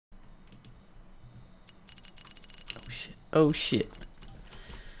Oh shit.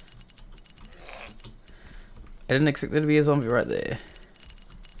 I didn't expect there to be a zombie right there.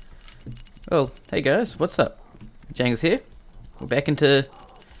 Well, hey guys, what's up? Jangus here. We're back into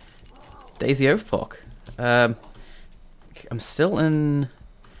DayZ Overpoch. I'm still in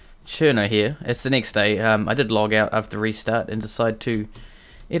Cherno here. It's the next day. I did log out after the restart and decide to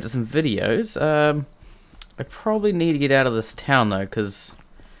edit some videos. I probably need to get out of this town though, because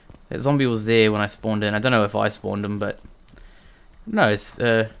that zombie was there when I spawned in. I don't know if I spawned him, but no, it's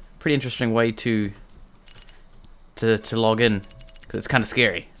a pretty interesting way to log in, because it's kind of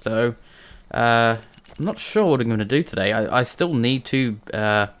scary. So I'm not sure what I'm going to do today. I still need to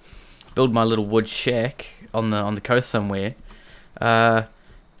build my little wood shack on the coast somewhere,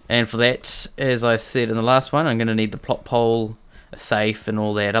 and for that, as I said in the last one, I'm going to need the plot pole, a safe, and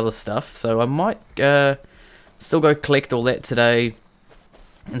all that other stuff. So I might still go collect all that today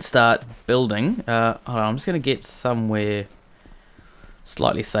and start building. Hold on, I'm just going to get somewhere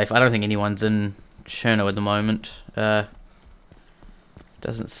slightly safe. I don't think anyone's in Cherno at the moment.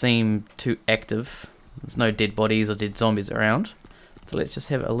 Doesn't seem too active. There's no dead bodies or dead zombies around. So let's just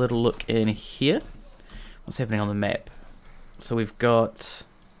have a little look in here. What's happening on the map? So we've got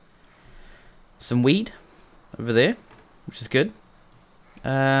some weed over there, which is good.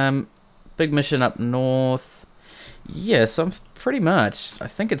 Big mission up north. Yeah, so I'm pretty much, I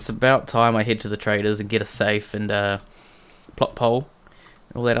think it's about time I head to the traders and get a safe and plot pole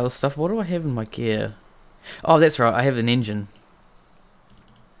and all that other stuff. What do I have in my gear? Oh, that's right, I have an engine.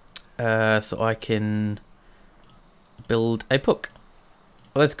 So I can build a puck.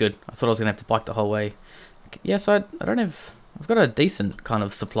 Well, that's good. I thought I was going to have to bike the whole way. Yeah, so I don't have... I've got a decent kind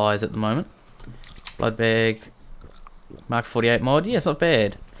of supplies at the moment. Blood bag. Mark 48 mod. Yeah, it's not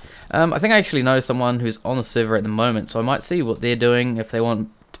bad. I think I actually know someone who's on the server at the moment, so I might see what they're doing if they want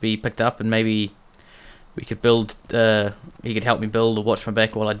to be picked up, and maybe we could build... he could help me build or watch my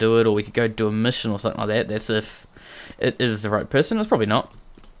back while I do it, or we could go do a mission or something like that. That's if it is the right person. It's probably not.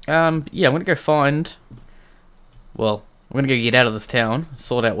 Yeah, I'm going to go find... Well, I'm going to go get out of this town,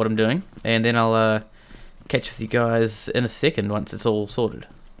 sort out what I'm doing, and then I'll catch with you guys in a second once it's all sorted.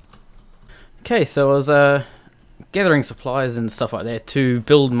 Okay, so I was gathering supplies and stuff like that to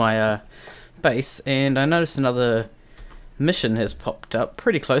build my base, and I noticed another mission has popped up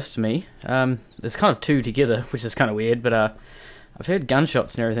pretty close to me. There's kind of two together, which is kind of weird, but I've heard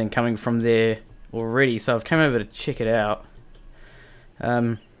gunshots and everything coming from there already, so I've come over to check it out.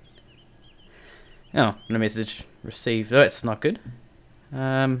 Oh, no message received. Oh, that's not good.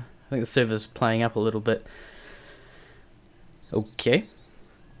 I think the server's playing up a little bit. Okay.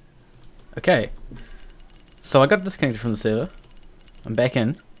 Okay. So I got disconnected from the server. I'm back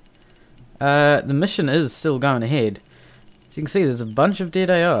in. The mission is still going ahead. As you can see, there's a bunch of dead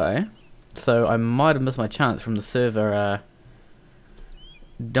AI. So I might have missed my chance from the server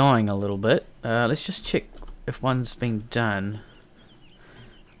dying a little bit. Let's just check if one's been done.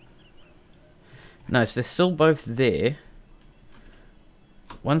 No, so they're still both there.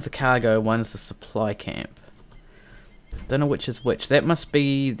 One's the cargo, one's the supply camp. Don't know which is which. That must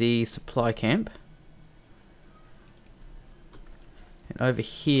be the supply camp. And over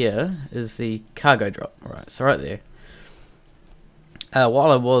here is the cargo drop. Alright, so right there.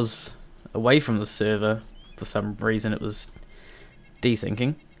 While I was away from the server, for some reason it was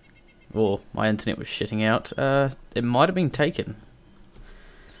desyncing, or my internet was shitting out, it might have been taken.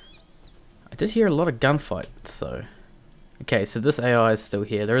 I did hear a lot of gunfights, so... Okay, so this AI is still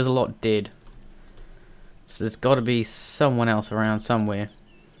here. There is a lot dead. So there's got to be someone else around somewhere.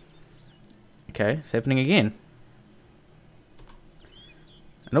 Okay, it's happening again.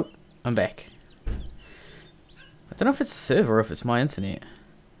 Nope, I'm back. I don't know if it's the server or if it's my internet.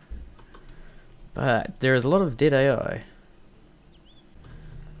 But there is a lot of dead AI.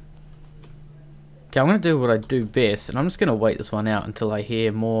 Okay, I'm going to do what I do best, and I'm just going to wait this one out until I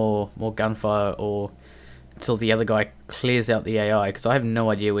hear more gunfire, or until the other guy clears out the AI, because I have no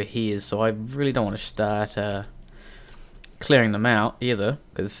idea where he is, so I really don't want to start clearing them out either,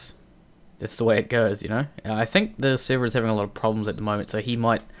 because that's the way it goes, you know. I think the server is having a lot of problems at the moment, so he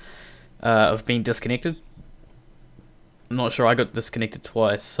might have been disconnected. I'm not sure, I got disconnected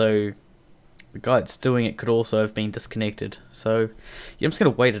twice, so the guy that's doing it could also have been disconnected. So yeah, I'm just going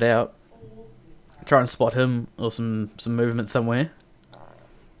to wait it out. Try and spot him or some movement somewhere.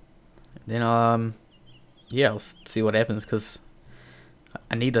 Then yeah, I'll see what happens, because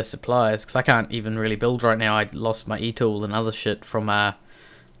I need those supplies, because I can't even really build right now. I lost my e-tool and other shit from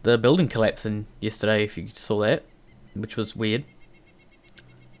the building collapsing yesterday, if you saw that, which was weird.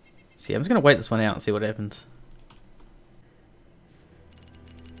 So yeah, I'm just gonna wait this one out and see what happens.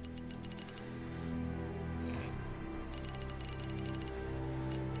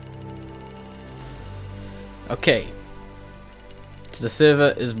 Okay. The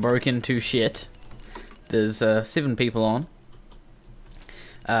server is broken to shit. There's 7 people on.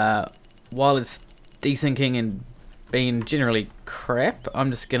 While it's desyncing and being generally crap,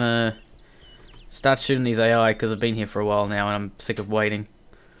 I'm just gonna start shooting these AI because I've been here for a while now and I'm sick of waiting.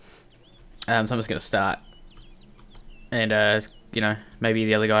 So I'm just gonna start. And you know, maybe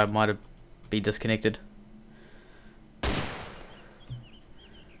the other guy might have been disconnected. Let's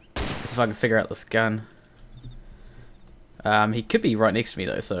see if I can figure out this gun. He could be right next to me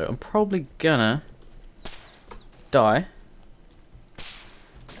though, so I'm probably gonna die.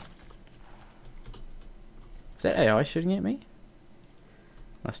 Is that AI shooting at me?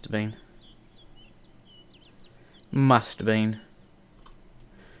 Must have been. Must have been.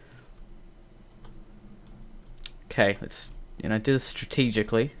 Okay, let's, you know, do this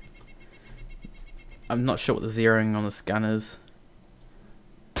strategically. I'm not sure what the zeroing on this gun is.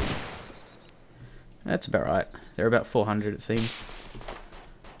 That's about right. They're about 400 it seems.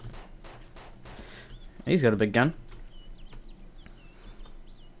 He's got a big gun.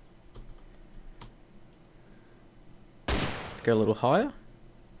 Let's go a little higher.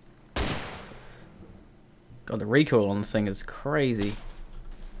 God, the recoil on this thing is crazy.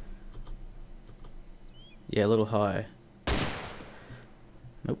 Yeah, a little high.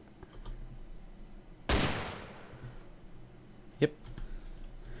 Nope. Yep.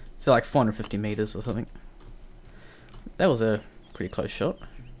 So like 450 meters or something. That was a pretty close shot.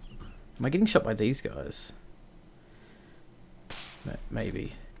 Am I getting shot by these guys?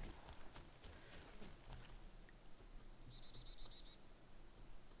 Maybe.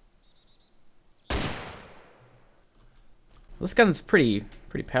 This gun's pretty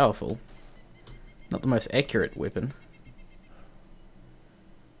powerful. Not the most accurate weapon.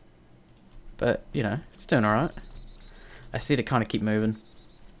 But, you know, it's doing alright. I see it kind of keep moving.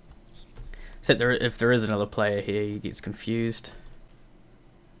 Except if there is another player here, he gets confused.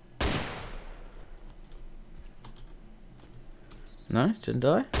 No, didn't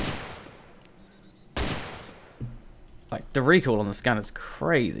die. Like, the recoil on this gun is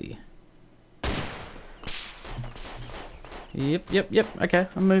crazy. Yep, okay,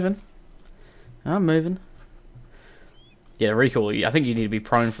 I'm moving. Yeah, recoil, I think you need to be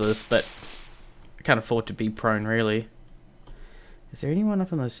prone for this, but I can't afford to be prone, really. Is there anyone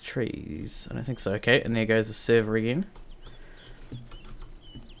up in those trees? I don't think so. Okay, and there goes the server again.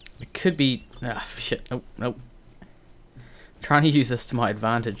 It could be... Ah, shit. Nope. Trying to use this to my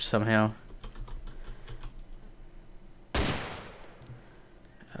advantage somehow.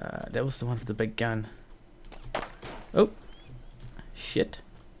 That was the one with the big gun. Oh. Shit.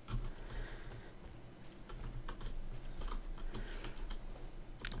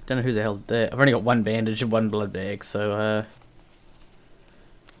 Don't know who the hell did that. I've only got one bandage and one blood bag, so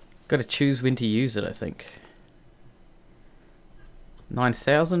got to choose when to use it, I think.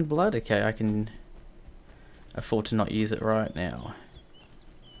 9,000 blood? Okay, I can afford to not use it right now.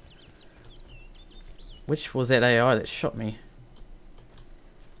 Which was that AI that shot me?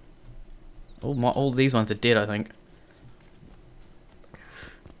 All these ones are dead, I think.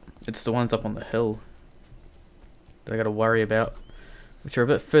 It's the ones up on the hill that I got to worry about, which are a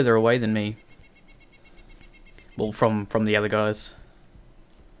bit further away than me. Well, from the other guys.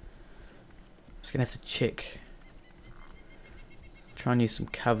 Just gonna have to check. Try and use some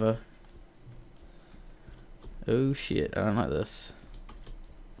cover. Oh shit! I don't like this.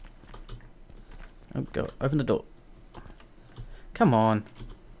 Oh god! Open the door. Come on!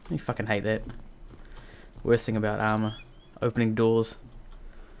 I fucking hate that. Worst thing about Arma: opening doors.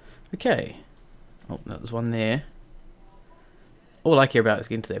 Okay. Oh, there's one there. All I care about is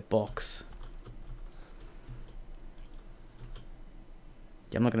getting to that box.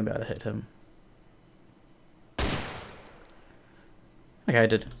 Yeah, I'm not going to be able to hit him. Okay, I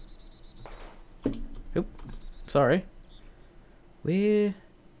did. Oop. Sorry. Where?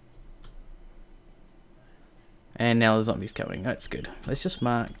 And now the zombie's coming. That's good. Let's just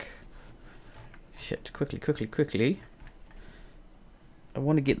mark... Shit. Quickly. I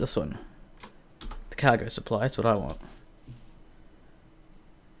want to get this one. The cargo supply. That's what I want.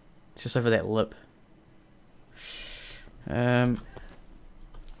 It's just over that lip.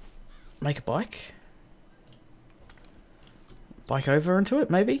 Make a bike? Bike over into it,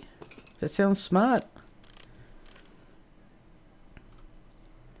 maybe? That sounds smart.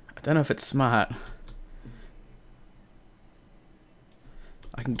 I don't know if it's smart.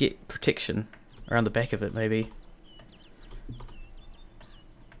 I can get protection around the back of it, maybe.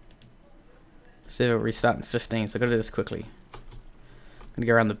 Server restart in 15, so I've got to do this quickly. I'm going to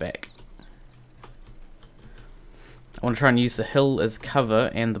go around the back. I want to try and use the hill as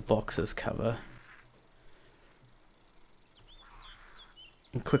cover and the box as cover.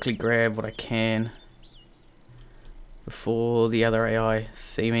 and quickly grab what I can before the other AI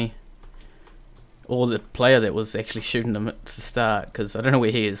see me. Or the player that was actually shooting them at the start, because I don't know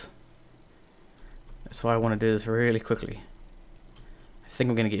where he is. That's why I want to do this really quickly. I think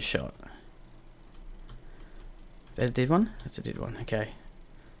I'm going to get shot. Is that a dead one? That's a dead one, okay.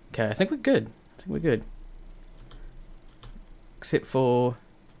 Okay, I think we're good. I think we're good. Except for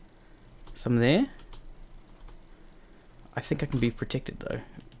some there. I think I can be protected though.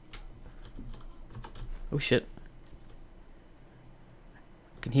 Oh shit.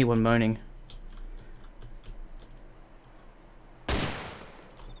 I can hear one moaning.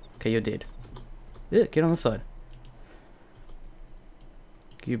 Okay, you're dead. Yeah, get on the side.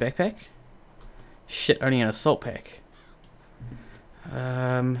 Give you a backpack? Shit, only an assault pack.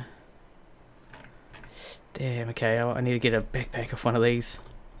 Damn, okay, I need to get a backpack off one of these.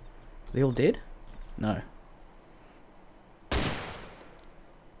 Are they all dead? No.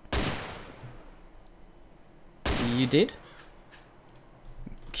 You dead?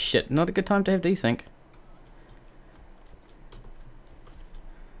 Shit, not a good time to have desync.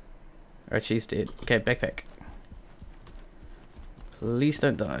 Alright, she's dead. Okay, backpack. Please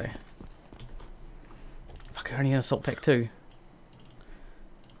don't die. Fuck, I only had an assault pack too.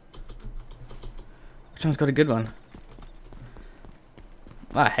 Which one's got a good one?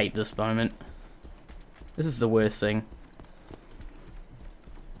 I hate this moment. This is the worst thing.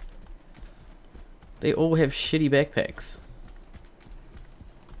 They all have shitty backpacks.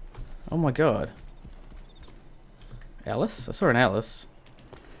 Oh my god. Alice? I saw an Alice.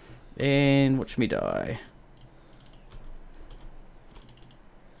 And watch me die.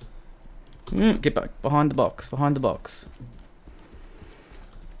 Get back behind the box, behind the box.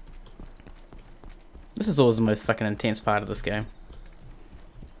 This is always the most fucking intense part of this game.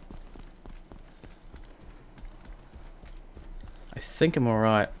 I think I'm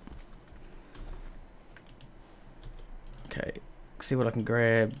alright. Okay, see what I can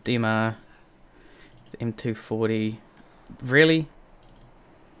grab. DMR, M240. Really?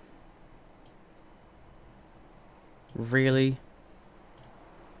 Really?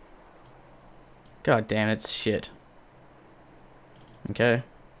 God damn, it's shit. Okay.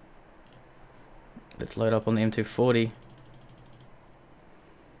 Let's load up on the M240.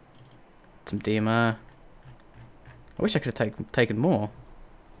 Some DMR. I wish I could have taken more.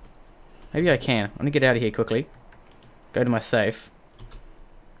 Maybe I can. I'm gonna get out of here quickly. Go to my safe.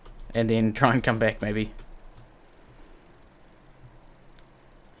 And then try and come back maybe.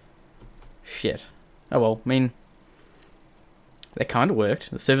 Shit. Oh well, I mean, that kind of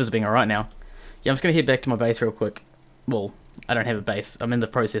worked. The server's being alright now. Yeah, I'm just going to head back to my base real quick. Well, I don't have a base. I'm in the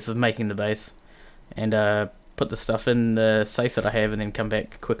process of making the base. And put the stuff in the safe that I have and then come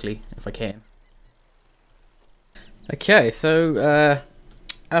back quickly if I can. Okay, so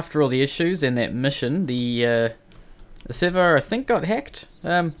after all the issues and that mission, the server I think got hacked.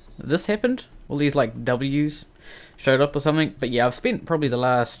 This happened. All these like W's showed up or something. But yeah, I've spent probably the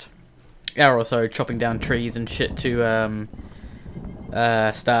last hour or so chopping down trees and shit to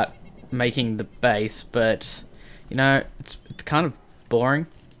start making the base, but you know, it's kind of boring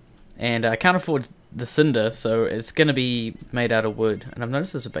and I can't afford the cinder, so it's gonna be made out of wood. And I've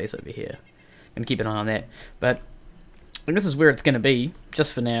noticed there's a base over here. I'm gonna keep an eye on that, but I think this is where it's gonna be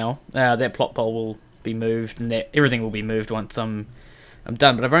just for now. That plot pole will be moved and that everything will be moved once I'm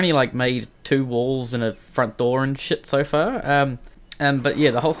done, but I've only like made 2 walls and a front door and shit so far. But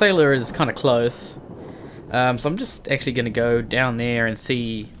yeah, the wholesaler is kind of close, so I'm just actually gonna go down there and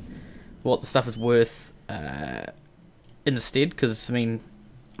see what the stuff is worth instead, because I mean,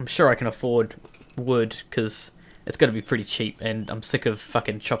 I'm sure I can afford wood because it's got to be pretty cheap and I'm sick of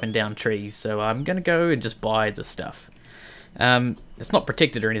fucking chopping down trees, so I'm gonna go and just buy the stuff. It's not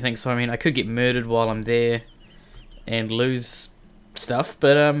protected or anything, so I mean I could get murdered while I'm there and lose stuff,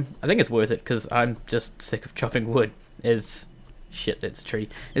 but I think it's worth it because I'm just sick of chopping wood. Shit, that's a tree.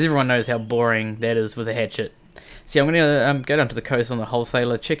 As everyone knows how boring that is with a hatchet. See, I'm gonna go down to the coast on the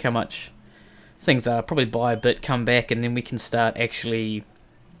wholesaler, check how much things are, probably buy a bit, come back, and then we can start actually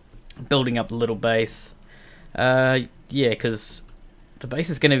building up the little base. Yeah, because the base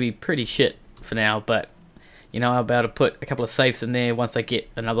is gonna be pretty shit for now, but you know, I'll be able to put a couple of safes in there once I get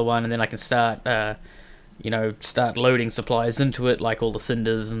another one, and then I can start, you know, start loading supplies into it, like all the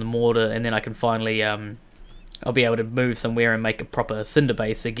cinders and the mortar, and then I can finally, I'll be able to move somewhere and make a proper cinder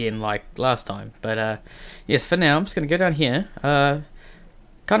base again like last time. But yes, for now I'm just going to go down here.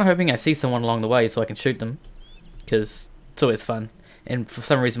 Kind of hoping I see someone along the way so I can shoot them, because it's always fun. And for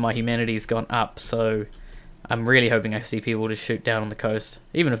some reason my humanity's gone up, so I'm really hoping I see people to shoot down on the coast.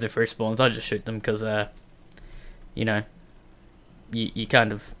 Even if they're first spawns, I just shoot them because, you know, you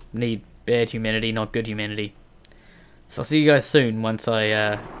kind of need bad humanity, not good humanity. So I'll see you guys soon once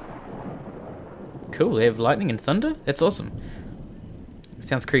I, Cool, they have lightning and thunder? That's awesome. It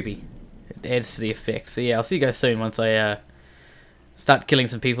sounds creepy. It adds to the effect. So yeah, I'll see you guys soon once I, start killing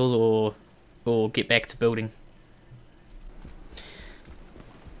some people or get back to building.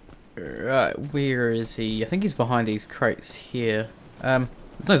 Right, where is he? I think he's behind these crates here. There's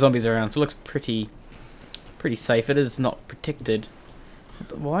no zombies around, so it looks pretty safe. It is not protected.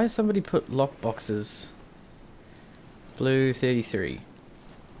 Why has somebody put lockboxes? Blue 33.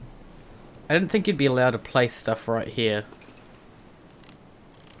 I didn't think you'd be allowed to place stuff right here.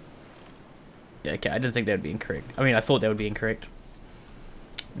 Yeah, okay, I didn't think that would be incorrect. I mean, I thought that would be incorrect.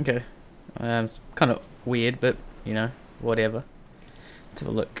 Okay. It's kind of weird, but, you know, whatever. Let's have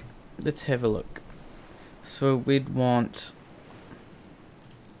a look. Let's have a look. So we'd want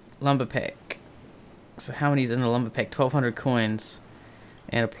lumber pack. So how many is in a lumber pack? 1,200 coins.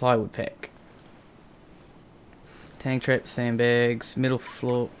 And a plywood pack. Tank traps, sandbags, middle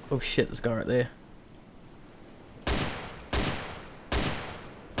floor. Oh shit, this guy right there.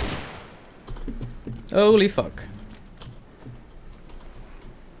 Holy fuck.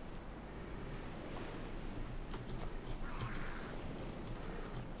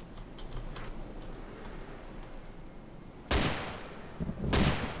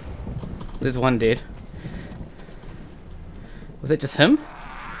 There's one dead. Was that just him?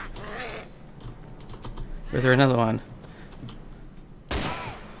 Or is there another one?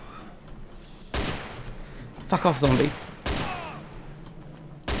 Fuck off, zombie.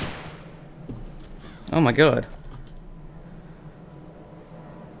 Oh my god.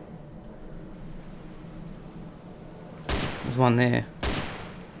 There's one there.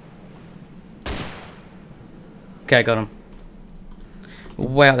 Okay, I got him.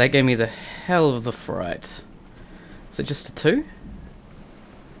 Wow, that gave me the hell of the fright. Is it just a 2?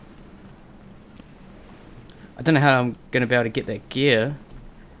 I don't know how I'm going to be able to get that gear.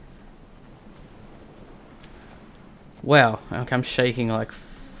 Wow, okay, I'm shaking like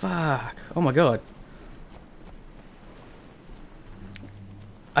fuck. Oh my god.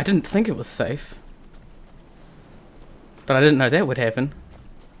 I didn't think it was safe. But I didn't know that would happen.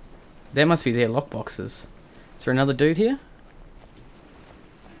 That must be their lockboxes. Is there another dude here?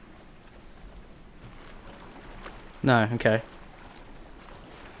 No, okay.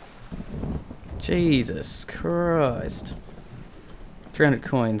 Jesus Christ. 300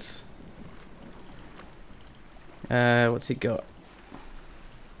 coins. What's he got?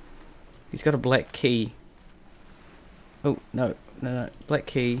 He's got a black key. Oh, no. Black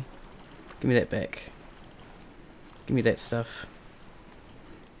key. Give me that back. Give me that stuff.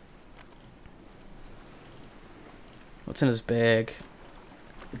 What's in his bag?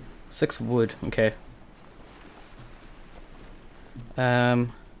 6 wood. Okay.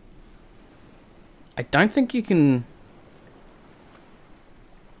 I don't think you can...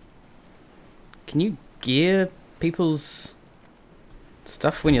 Can you gear people's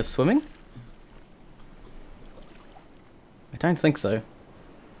stuff when you're swimming? I don't think so.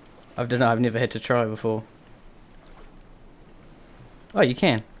 I don't know, I've never had to try before. Oh, you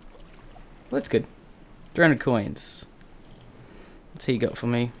can. Well, that's good. 300 coins. What's he got for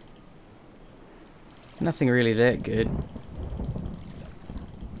me? Nothing really that good.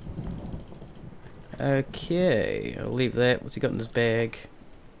 Okay, I'll leave that. What's he got in his bag?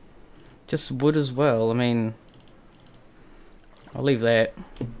 Just wood as well. I mean, I'll leave that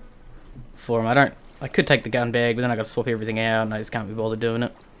for him. I could take the gun bag, but then I gotta swap everything out, and I just can't be bothered doing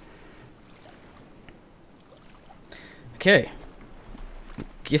it. Okay.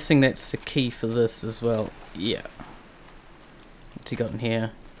 Guessing that's the key for this as well. Yeah. What's he got in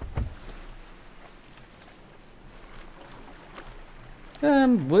here?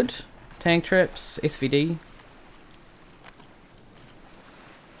 Wood. Tank traps, SVD.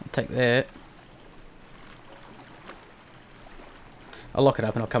 I'll take that. I'll lock it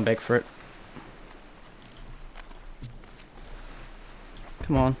up and I'll come back for it.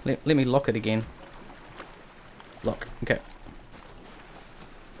 Come on, let me lock it again. Lock, okay.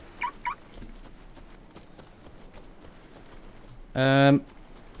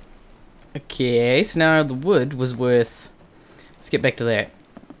 Okay, so now the wood was worth... Let's get back to that.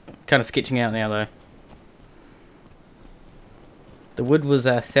 Kind of sketching out now though. The wood was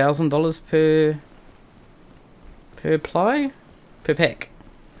 $1,000 per ply? Per pack.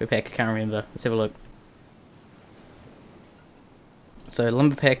 Per pack, I can't remember. Let's have a look. So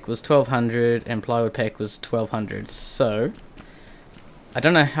lumber pack was 1,200 and plywood pack was 1,200. So I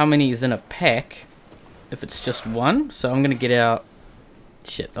don't know how many is in a pack if it's just one. So I'm gonna get out...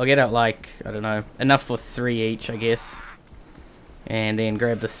 Shit, I'll get out like, I don't know, enough for 3 each, I guess. And then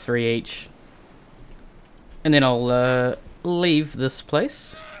grab the 3 each. And then I'll leave this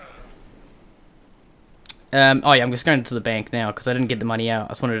place. Oh yeah, I'm just going to the bank now because I didn't get the money out. I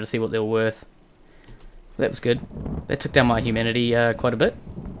just wanted to see what they were worth. That was good. That took down my humanity quite a bit.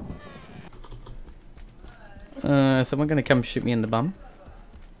 Someone gonna come shoot me in the bum?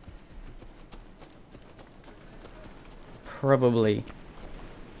 Probably.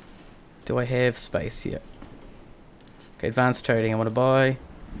 Do I have space yet? Okay, advanced trading. I want to buy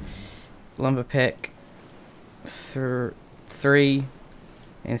lumber pack 3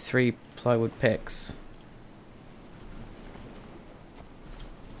 and 3 plywood packs.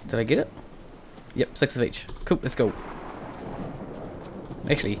 Did I get it? Yep, 6 of each. Cool, let's go.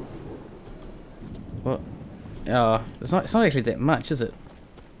 Actually, what? Oh, it's not actually that much, is it?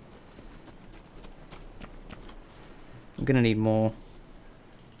 I'm gonna need more.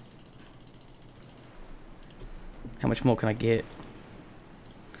 How much more can I get?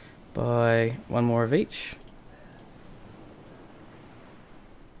 Buy 1 more of each.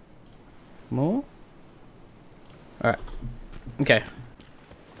 More? Alright. Okay.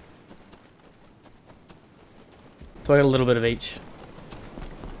 So I got a little bit of each.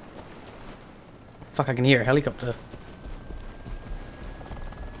 Fuck, I can hear a helicopter.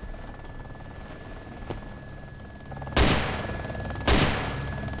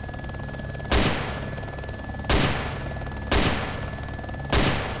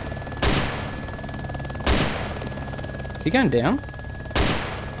 Is he going down?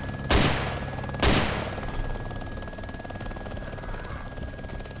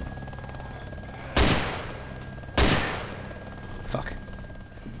 Fuck.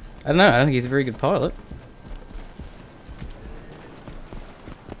 I don't know, I don't think he's a very good pilot.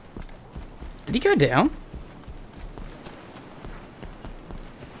 Did he go down?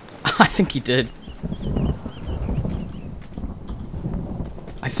 I think he did.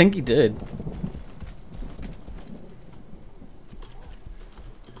 I think he did.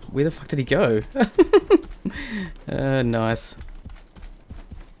 Where the fuck did he go? Nice.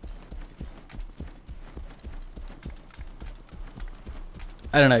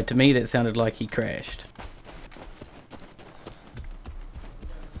 I don't know, to me that sounded like he crashed.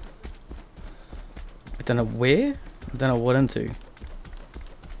 I don't know where? I don't know what into.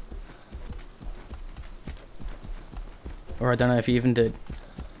 Or I don't know if he even did.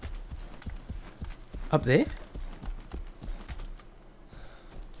 Up there?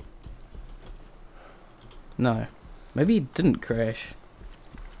 No. Maybe he didn't crash.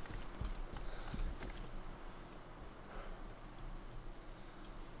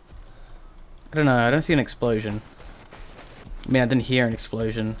 I don't know, I don't see an explosion. I mean, I didn't hear an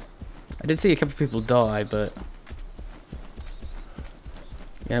explosion. I did see a couple of people die, but...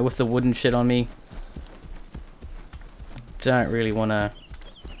 You know, with the wooden shit on me... Don't really want to...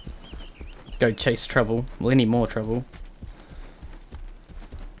 go chase trouble. Well, any more trouble.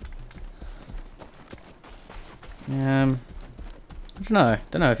 I don't know.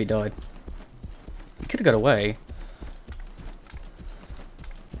 Don't know if he died. He could have got away.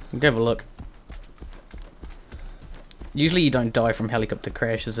 We'll go have a look. Usually you don't die from helicopter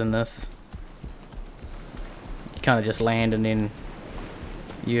crashes in this. You kind of just land and then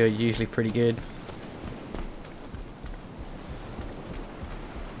you're usually pretty good.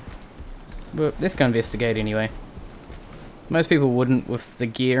 But let's go investigate anyway. Most people wouldn't with the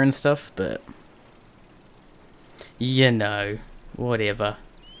gear and stuff, but... You know, whatever.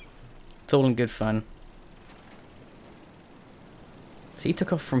 It's all in good fun. So he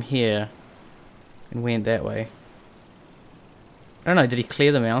took off from here and went that way. I don't know, did he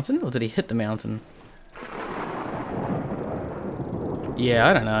clear the mountain or did he hit the mountain? Yeah,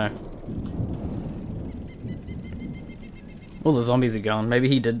 I don't know. All the zombies are gone. Maybe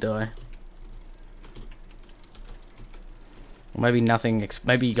he did die. Or maybe nothing,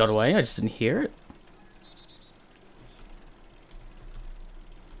 maybe he got away, I just didn't hear it.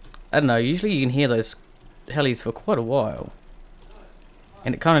 I don't know, usually you can hear those helis for quite a while.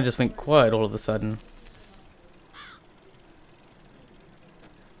 And it kind of just went quiet all of a sudden.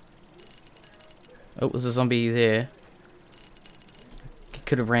 Oh, there's a zombie there. He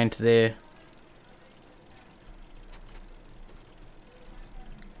could have ran to there.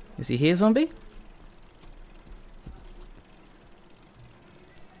 Is he here, zombie?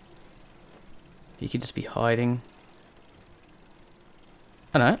 He could just be hiding.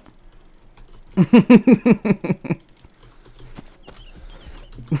 I don't know.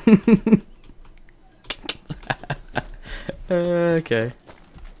 Okay.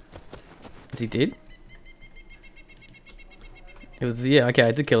 Is he dead? It was, yeah, okay,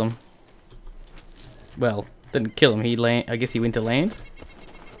 I did kill him. Well, Didn't kill him. He land. I guess he went to land.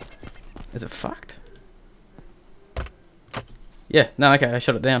 Is it fucked? Yeah. No. Okay. I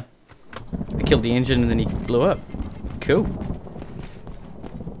shot it down. I killed the engine and then he blew up. Cool.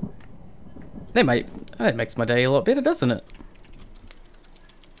 That makes my day a lot better, doesn't it?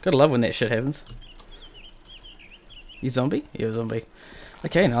 Gotta love when that shit happens. You zombie? You're a zombie.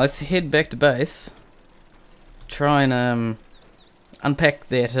 Okay, now let's head back to base. Try and unpack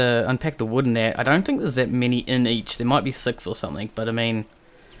that. Unpack the wood in there. I don't think there's that many in each. There might be 6 or something, but I mean,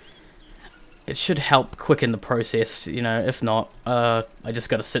 it should help quicken the process. You know, if not, I just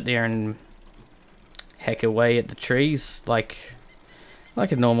gotta sit there and hack away at the trees like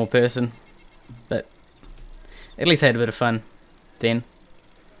a normal person. But at least I had a bit of fun then.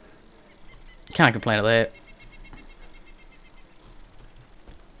 Can't complain of that.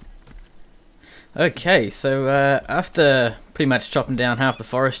 Okay, so after pretty much chopping down half the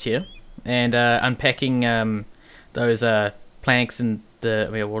forest here and unpacking those planks and the,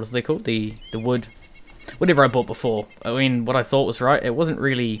 I mean, what is they called? The wood, whatever I bought before. I mean, what I thought was right. It wasn't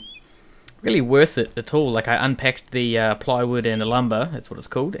really worth it at all. Like, I unpacked the plywood and the lumber. That's what it's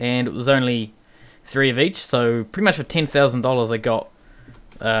called, and it was only 3 of each. So pretty much for $10,000, I got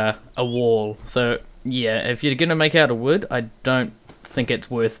a wall. So yeah, if you're gonna make out of wood, I don't think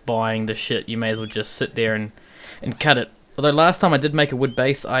it's worth buying the shit. You may as well just sit there and cut it. Although last time I did make a wood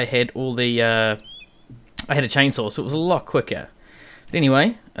base, I had all the I had a chainsaw, so it was a lot quicker. But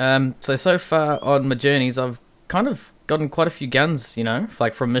anyway, so far on my journeys, I've kind of gotten quite a few guns, you know,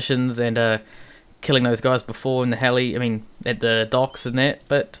 like from missions and killing those guys before in the heli. I mean, at the docks and that.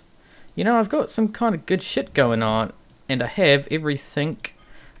 But you know, I've got some kind of good shit going on, and I have everything,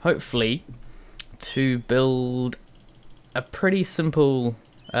 hopefully, to build a pretty simple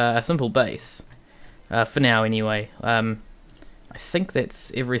base for now anyway. I think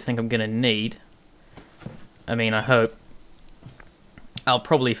that's everything I'm gonna need. I mean, I hope. I'll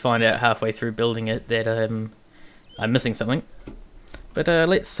probably find out halfway through building it that I'm missing something. But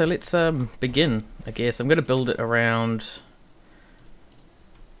let's begin. I guess I'm gonna build it around.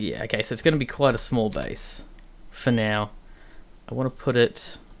 Yeah, okay, so it's gonna be quite a small base for now. I want to put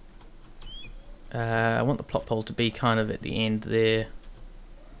it. I want the plot pole to be kind of at the end there.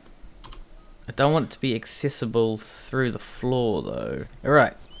 I don't want it to be accessible through the floor though.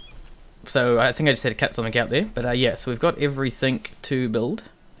 Alright, so I think I just had to cut something out there, but yeah, so we've got everything to build.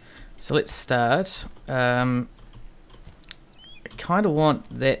 So let's start. I kind of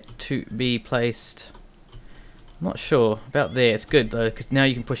want that to be placed, I'm not sure, about there. It's good though, because now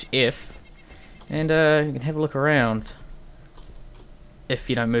you can push F and you can have a look around if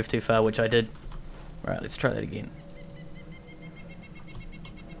you don't move too far, which I did. Right, let's try that again.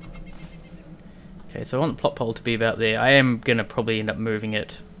 Okay, so I want the plot pole to be about there. I am going to probably end up moving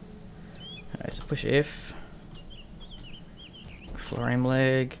it. Alright, so push F. Floor aim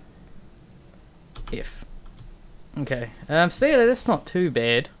leg. F. Okay, so yeah, that's not too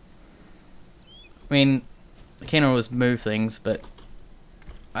bad. I mean, I can always move things, but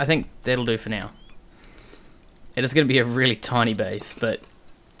I think that'll do for now. It is going to be a really tiny base, but,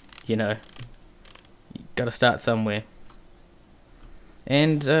 you know, got to start somewhere.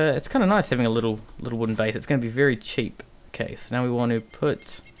 And it's kind of nice having a little wooden base. It's going to be very cheap. Okay, so now we want to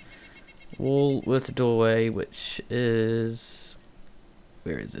put wall with a doorway, which is,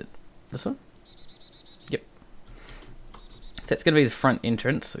 where is it? This one? Yep. So that's going to be the front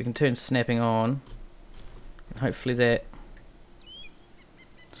entrance. So we can turn snapping on, and hopefully that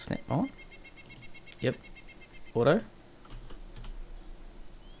snap on. Yep. Auto.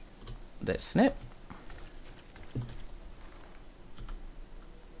 That snap.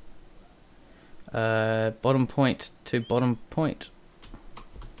 Bottom point to bottom point.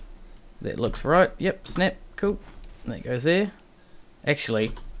 That looks right. Yep, snap. Cool. That goes there.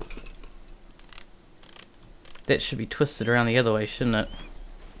 Actually, that should be twisted around the other way, shouldn't it?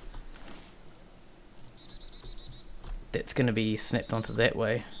 That's going to be snapped onto that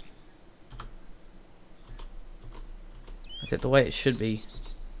way. Is that the way it should be?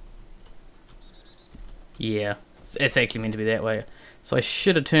 Yeah, it's actually meant to be that way. So I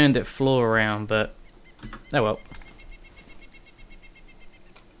should have turned that floor around, but oh well.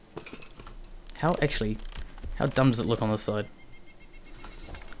 How dumb does it look on this side?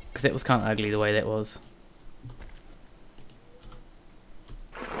 Because that was kind of ugly the way that was.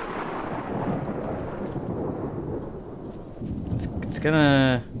 It's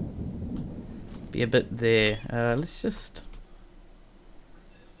gonna be a bit there. Let's just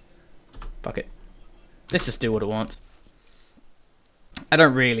fuck it. Let's just do what it wants. I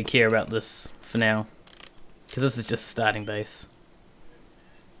don't really care about this for now, because this is just starting base.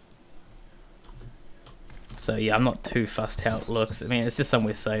 So yeah, I'm not too fussed how it looks. I mean, it's just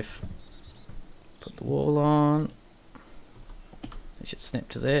somewhere safe. Put the wall on. It should snap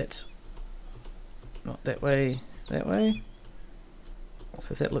to that. Not that way, that way. So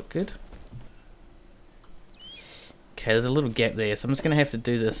does that look good? Okay, there's a little gap there, so I'm just going to have to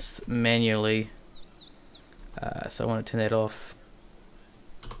do this manually. So I want to turn that off.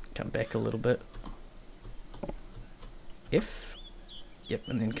 Come back a little bit. F. Yep,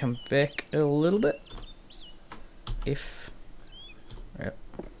 and then come back a little bit. F. Yep.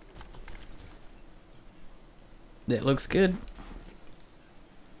 That looks good.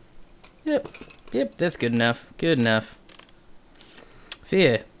 Yep. Yep, that's good enough. Good enough. So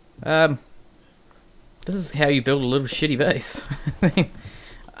yeah, this is how you build a little shitty base.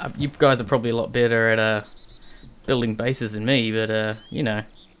 You guys are probably a lot better at building bases than me, but you know,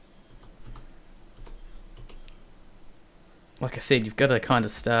 like I said, you've got to kind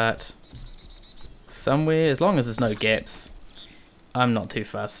of start somewhere. As long as there's no gaps, I'm not too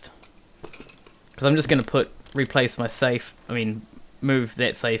fussed, because I'm just going to replace my safe. I mean, move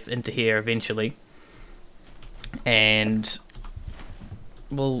that safe into here eventually, and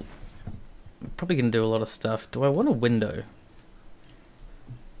well, I'm probably going to do a lot of stuff. Do I want a window?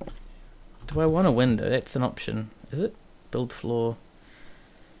 Do I want a window? That's an option. Is it? Build floor.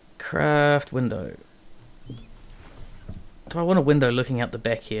 Craft window. Do I want a window looking out the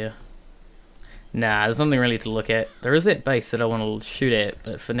back here? Nah, there's nothing really to look at. There is that base that I want to shoot at,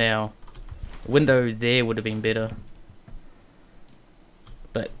 but for now, a window there would have been better.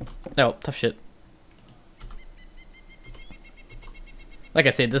 But, oh, tough shit. Like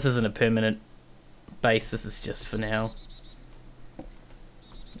I said, this isn't a permanent base, this is just for now.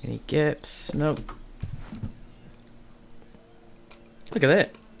 Any gaps? Nope. Look at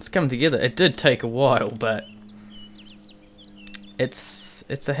that. It's coming together. It did take a while, but it's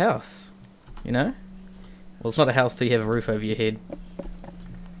a house, you know? Well, it's not a house till you have a roof over your head.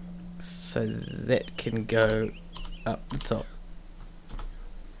 So that can go up the top.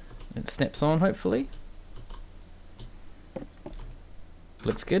 It snaps on, hopefully.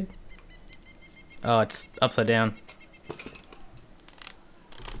 Looks good. Oh, it's upside down.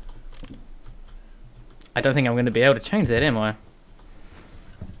 I don't think I'm going to be able to change that, am I?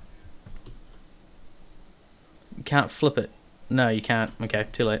 You can't flip it. No, you can't. Okay,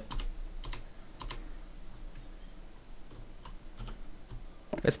 too late.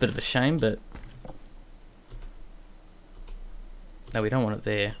 That's a bit of a shame, but... no, we don't want it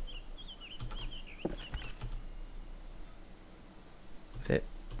there. Is that...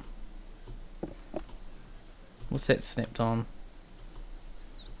 what's that snapped on?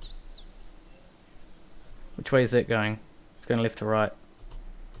 Which way is that going? It's going left to right.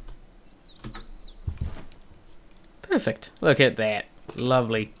 Perfect. Look at that.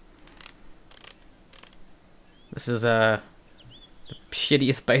 Lovely. This is the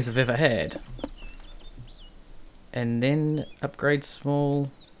shittiest base I've ever had. And then upgrade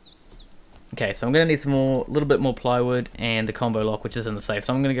small. Okay, so I'm going to need some more, a little bit more plywood and the combo lock, which is in the safe.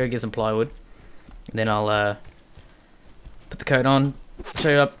 So I'm going to go get some plywood. And then I'll put the coat on,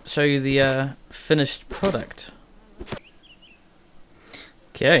 show you the finished product.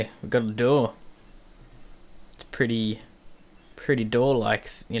 Okay, we've got a door. It's pretty door-like,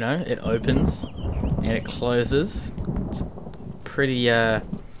 you know. It opens and it closes. It's pretty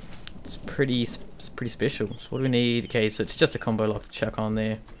special. So what do we need? Okay, so it's just a combo lock to chuck on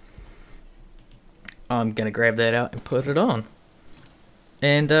there. I'm gonna grab that out and put it on.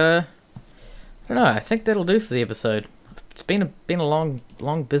 And I don't know. I think that'll do for the episode. It's been a long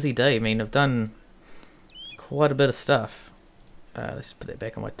busy day. I mean, I've done quite a bit of stuff. Let's just put that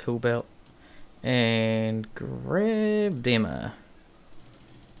back on my tool belt and grab them.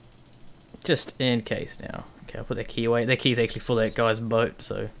 Just in case now. Okay, I'll put that key away. That key's actually for that guy's boat,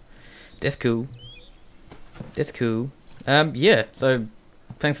 so that's cool. That's cool. Yeah. So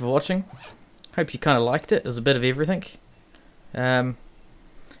thanks for watching. Hope you kind of liked it. It was a bit of everything.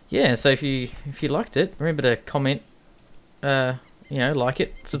 Yeah. So if you liked it, remember to comment. You know, like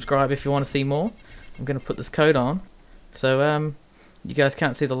it, subscribe if you want to see more. I'm gonna put this code on, so you guys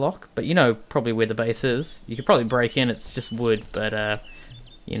can't see the lock, but you know probably where the base is. You could probably break in. It's just wood, but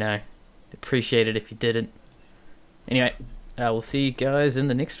you know, appreciate it if you didn't. Anyway, we'll see you guys in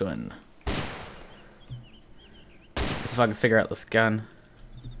the next one. Let's see if I can figure out this gun.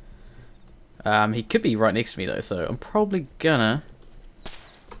 He could be right next to me though, so I'm probably gonna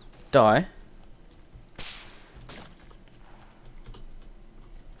die.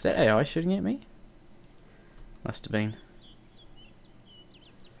 Is that AI shooting at me? Must have been.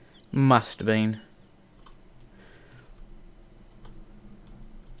 Must have been.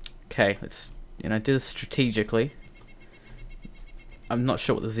 Okay, let's you know, do this strategically. I'm not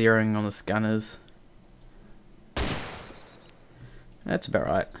sure what the zeroing on this gun is. That's about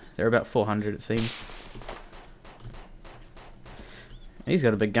right. They're about 400 it seems. He's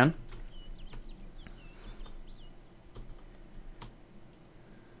got a big gun.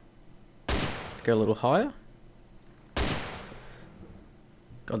 Let's go a little higher.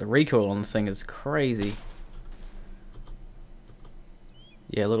 God, the recoil on this thing is crazy.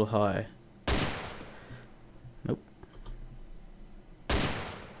 Yeah, a little high. Nope.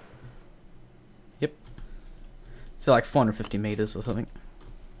 Yep. So like 450 meters or something.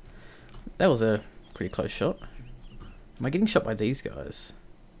 That was a pretty close shot. Am I getting shot by these guys?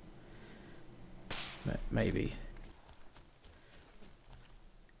 Maybe.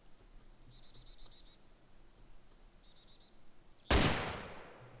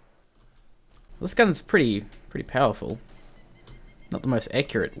 This gun's pretty powerful. Not the most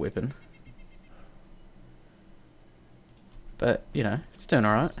accurate weapon. But, you know, it's doing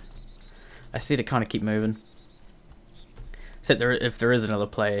alright. I see it kind of keep moving. Except if there is another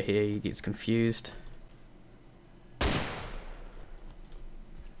player here, he gets confused.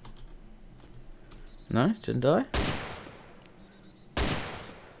 No, didn't die.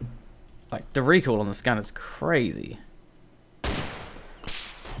 Like, the recoil on this gun is crazy.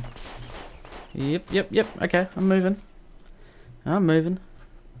 Yep, okay, I'm moving.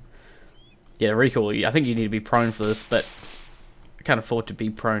 Yeah, recoil, I think you need to be prone for this, but I can't afford to be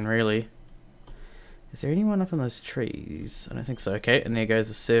prone, really. Is there anyone up in those trees? I don't think so. Okay, and there goes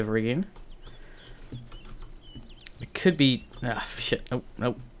the server again. It could be... Ah, shit.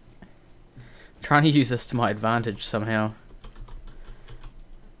 Nope. Trying to use this to my advantage somehow.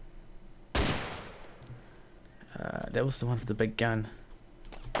 That was the one with the big gun.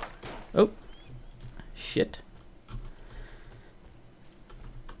 Oh. Shit.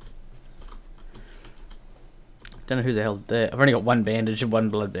 Don't know who the hell did that. I've only got one bandage and one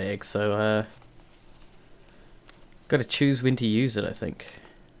blood bag, so gotta choose when to use it, I think.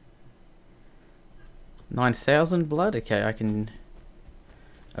 9,000 blood? Okay, I can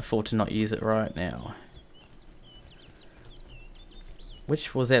afford to not use it right now.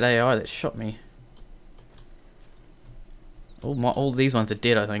 Which was that AI that shot me? All these ones are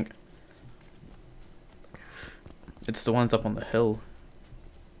dead, I think. It's the ones up on the hill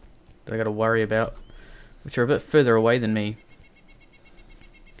that I gotta worry about, which are a bit further away than me.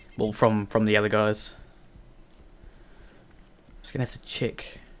 Well, from the other guys. Just gonna have to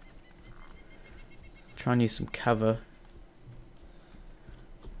check. Try and use some cover.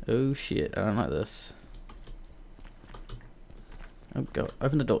 Oh shit, I don't like this. Oh god,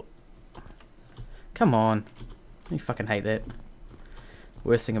 open the door. Come on. I fucking hate that.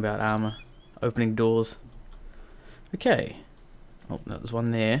 Worst thing about Arma. Opening doors. Okay. Oh, no, there's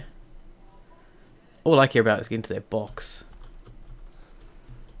one there. All I care about is getting to that box.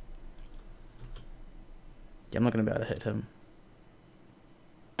 Yeah, I'm not going to be able to hit him.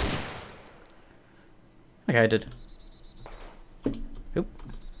 Okay, I did. Oop.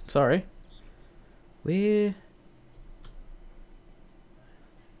 Sorry. Where?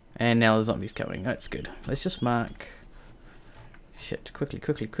 And now the zombie's coming. That's good. Let's just mark... Shit.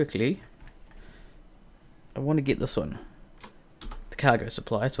 Quickly. I want to get this one. The cargo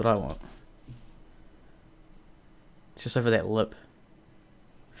supply. That's what I want. It's just over that lip.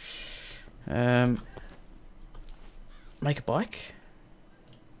 Make a bike?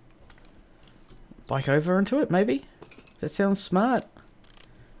 Bike over into it, maybe? That sounds smart.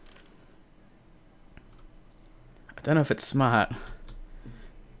 I don't know if it's smart.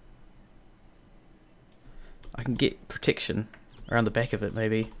 I can get protection around the back of it,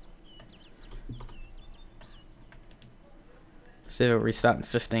 maybe. So we're restarting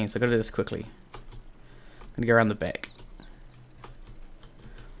 15, so I've got to do this quickly. I'm going to go around the back.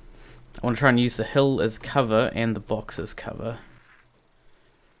 I want to try and use the hill as cover and the box as cover.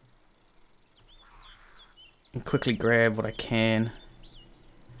 And quickly grab what I can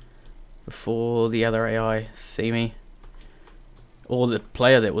before the other AI see me. Or the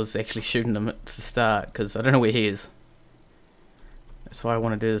player that was actually shooting them at the start, because I don't know where he is. That's why I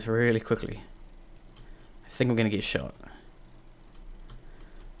want to do this really quickly. I think I'm going to get shot.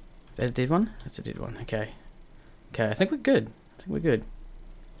 Is that a dead one? That's a dead one. Okay. Okay, I think we're good.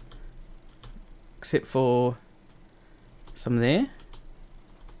 Except for some there.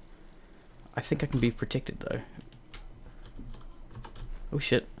 I think I can be protected though. Oh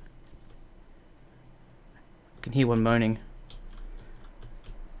shit. I can hear one moaning.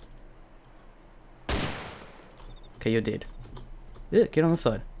 Okay, you're dead. Yeah, get on the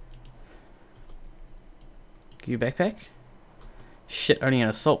side. Give you a backpack? Shit, only an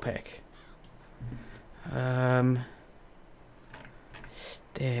assault pack. Damn,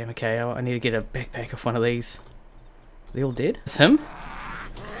 okay, I need to get a backpack off one of these. Are they all dead? It's him?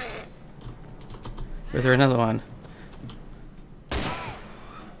 Or is there another one?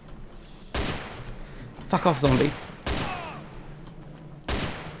 Fuck off, zombie.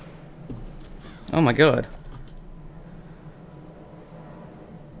 Oh my god.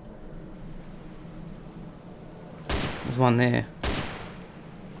 There's one there.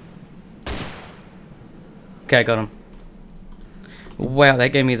 Okay, I got him. Wow, that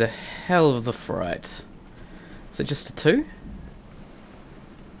gave me the hell of the fright. Is it just a 2?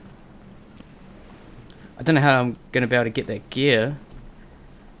 I don't know how I'm going to be able to get that gear.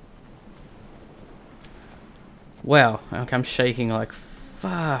 Wow, okay, I'm shaking like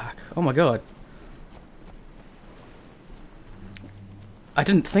fuck. Oh my god. I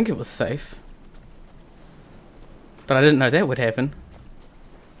didn't think it was safe. But I didn't know that would happen.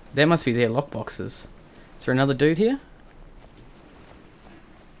 That must be their lockboxes. Is there another dude here?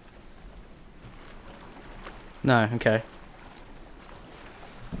 No, okay.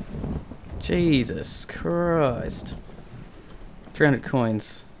 Jesus Christ. 300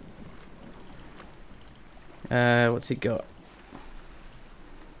 coins. What's he got?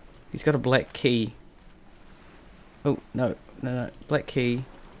 He's got a black key. Oh, no. Black key.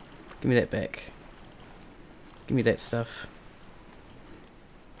 Give me that back. Give me that stuff.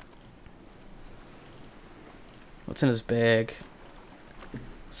 What's in his bag?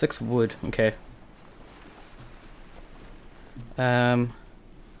 6 wood. Okay. I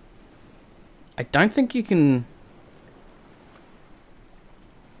don't think you can...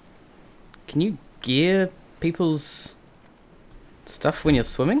 Can you gear people's stuff when you're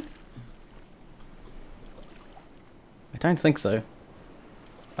swimming? I don't think so.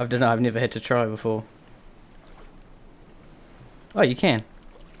 I don't know, I've never had to try before. Oh, you can.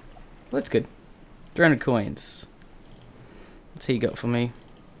 Well, that's good. 300 coins. What's he got for me?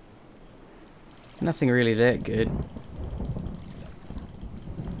 Nothing really that good.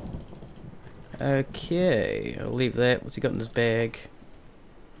 Okay, I'll leave that. What's he got in his bag?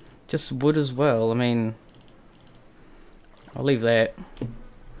 Just wood as well. I mean, I'll leave that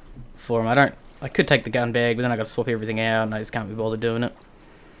for him. I could take the gun bag, but then I gotta swap everything out, and I just can't be bothered doing it.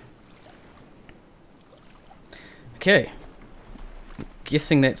 Okay.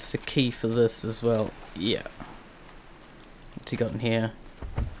 Guessing that's the key for this as well. Yeah. What's he got in here?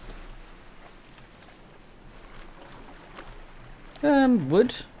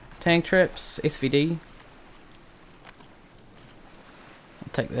 Wood. Tank traps, SVD.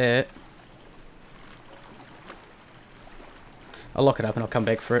 I'll take that. I'll lock it up and I'll come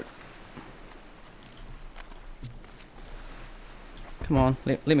back for it. Come on,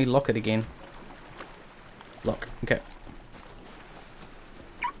 let me lock it again. Lock, okay.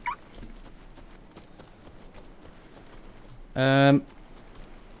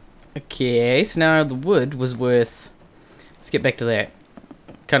 Okay, so now the wood was worth... Let's get back to that.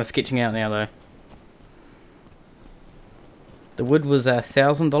 Kind of sketching out now though. The wood was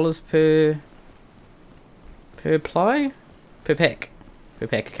 $1,000 per ply? Per pack. Per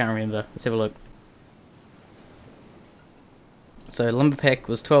pack, I can't remember. Let's have a look. So lumber pack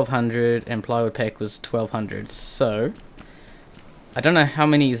was 1,200 and plywood pack was 1,200. So I don't know how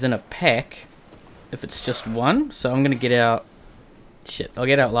many is in a pack if it's just one. So I'm gonna get out... Shit, I'll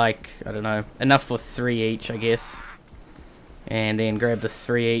get out like, I don't know, enough for 3 each, I guess. And then grab the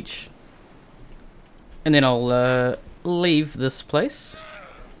 3 each. And then I'll leave this place.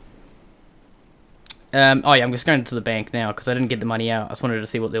 Oh yeah, I'm just going to the bank now because I didn't get the money out. I just wanted to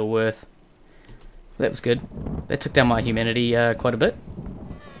see what they were worth. That was good. That took down my humanity quite a bit.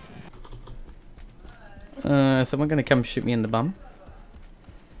 Someone going to come shoot me in the bum?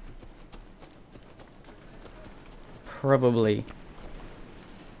 Probably.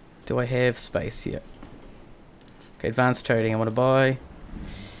 Do I have space yet? Okay, advanced trading. I want to buy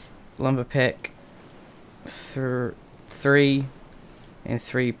lumber pack 3 and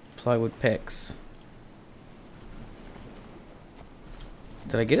 3 plywood packs.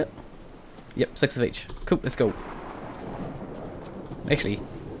 Did I get it? Yep, 6 of each. Cool, let's go. Actually,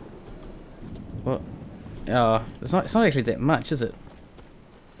 what? Oh, it's not actually that much, is it?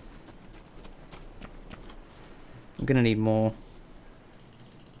 I'm gonna need more.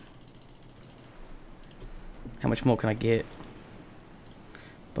 How much more can I get?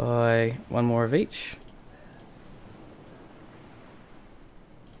 Buy 1 more of each.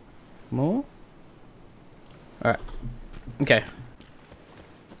 More? Alright. Okay.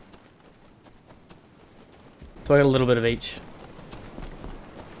 So I got a little bit of each.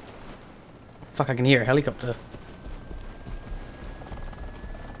 Fuck, I can hear a helicopter.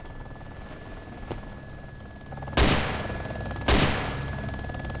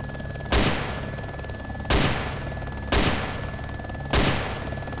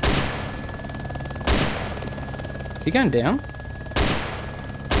 Is he going down?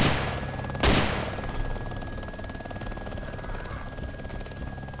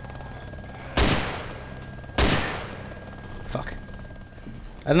 Fuck.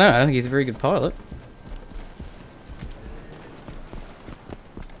 I don't know, I don't think he's a very good pilot.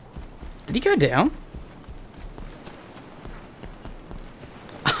 Did he go down?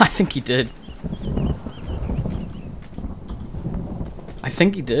 I think he did. I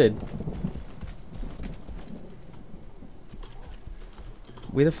think he did.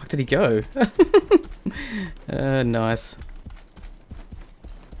 Where the fuck did he go? Nice.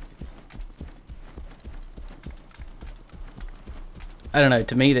 I don't know,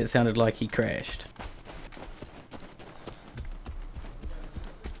 to me that sounded like he crashed.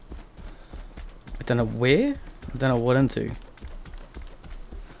 I don't know where? I don't know what into.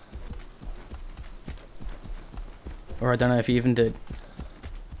 Or I don't know if he even did.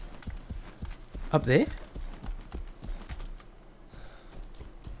 Up there?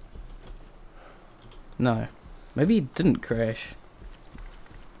 No. Maybe he didn't crash.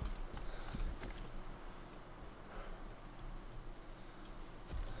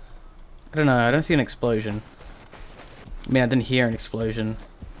 I don't know, I don't see an explosion. I mean, I didn't hear an explosion.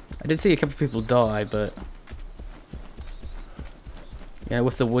 I did see a couple of people die, but... you know,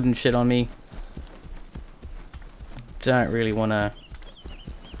 with the wooden shit on me... don't really want to...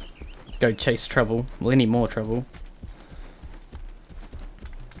 go chase trouble. Well, any more trouble.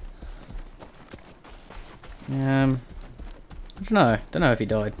 I don't know. Don't know if he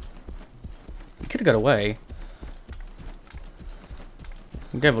died. He could have got away.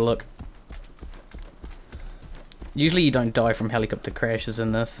 We'll go have a look. Usually you don't die from helicopter crashes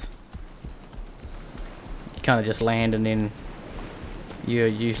in this. You kind of just land and then you're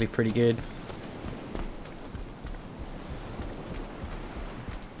usually pretty good.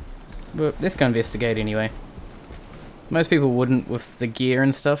 But let's go investigate anyway. Most people wouldn't with the gear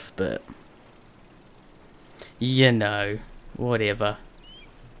and stuff, but... you know, whatever.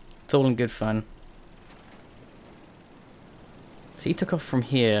 It's all in good fun. So he took off from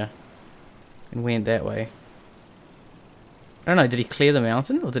here and went that way. I don't know, did he clear the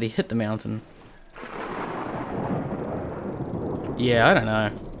mountain or did he hit the mountain? Yeah, I don't know.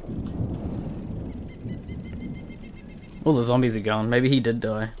 All the zombies are gone. Maybe he did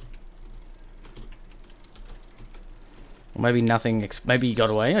die. Or maybe nothing, maybe he got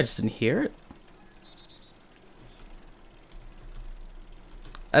away, I just didn't hear it.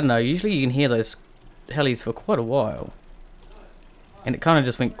 I don't know, usually you can hear those helis for quite a while. And it kind of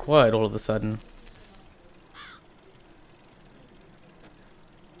just went quiet all of a sudden.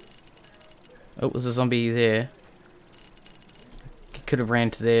 Oh, it was a zombie there. He could have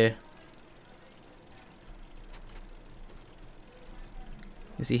ran to there.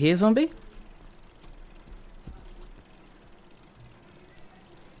 Is he here, zombie?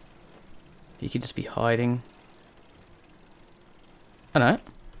 He could just be hiding. I know.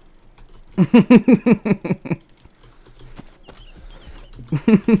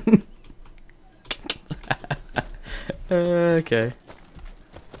 Okay.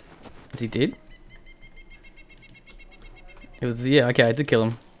 Is he dead? It was, yeah, okay, I did kill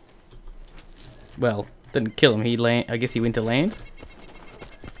him. Well, didn't kill him, I guess he went to land.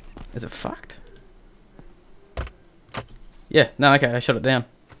 Is it fucked? Yeah, no, okay, I shot it down.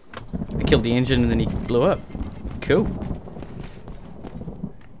 I killed the engine and then he blew up. Cool.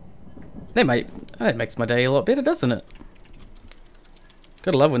 That makes my day a lot better, doesn't it?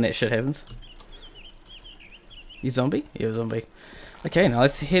 Gotta love when that shit happens. You zombie? You're a zombie. Okay, now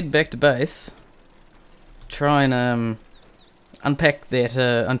let's head back to base. Try and unpack that,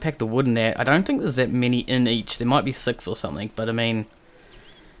 unpack the wood in there. I don't think there's that many in each. There might be 6 or something, but I mean,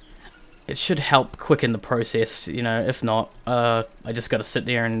 it should help quicken the process. You know, if not, I just gotta sit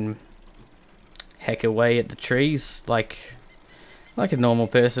there and hack away at the trees like a normal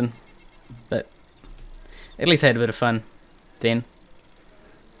person. But at least I had a bit of fun then.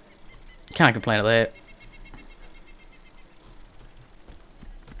 Can't complain of that.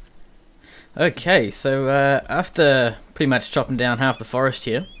 Okay, so after pretty much chopping down half the forest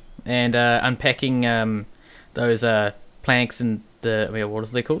here and unpacking those planks and the, I mean, what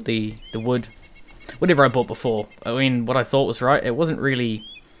is they called? The wood, whatever I bought before. I mean, what I thought was right. It wasn't really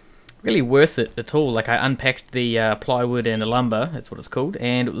worth it at all. Like, I unpacked the plywood and the lumber. That's what it's called,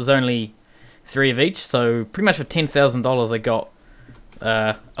 and it was only 3 of each. So pretty much for $10,000, I got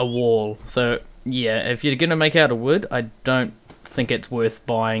a wall. So yeah, if you're gonna make out of wood, I don't think it's worth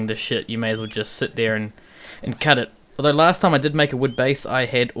buying the shit. You may as well just sit there and cut it. Although last time I did make a wood base, I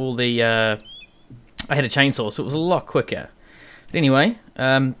had all the I had a chainsaw, so it was a lot quicker. But anyway,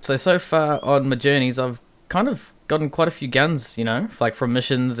 so far on my journeys, I've kind of gotten quite a few guns, you know, like from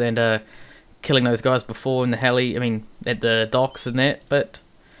missions and killing those guys before in the heli, I mean, at the docks and that, but,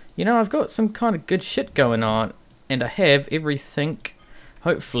 you know, I've got some kind of good shit going on, and I have everything,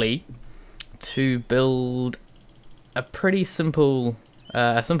 hopefully, to build a pretty simple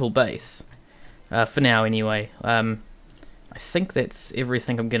base, for now anyway. I think that's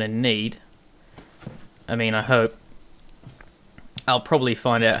everything I'm gonna need. I mean, I hope. I'll probably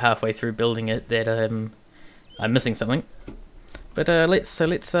find out halfway through building it that I'm missing something. But let's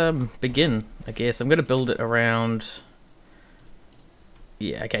begin. I guess I'm gonna build it around.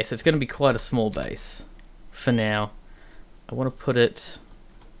 Yeah, okay, so it's gonna be quite a small base for now. I want to put it.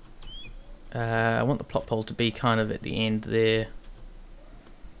 I want the plot pole to be kind of at the end there.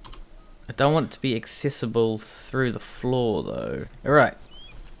 I don't want it to be accessible through the floor though. Alright,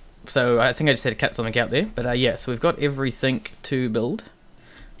 so I think I just had to cut something out there, but yeah, so we've got everything to build.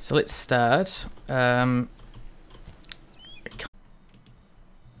 So let's start. Oh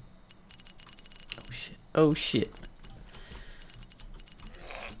shit. Oh shit.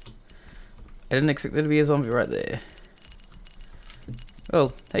 I didn't expect there to be a zombie right there.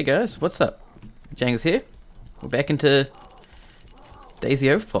 Well, hey guys, what's up? Jangus here. We're back into DayZ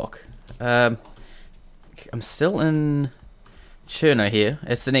Overpoch. I'm still in Cherno here.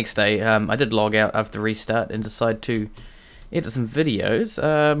 It's the next day. I did log out after the restart and decide to edit some videos.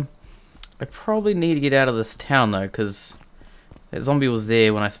 I probably need to get out of this town though, because that zombie was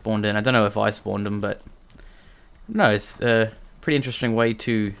there when I spawned in. I don't know if I spawned him, but no, it's a pretty interesting way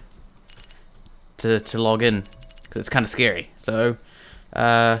to log in, because it's kind of scary. So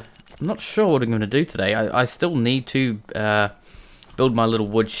I'm not sure what I'm going to do today. I still need to build my little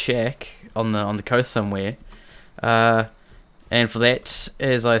wood shack on the coast somewhere, and for that,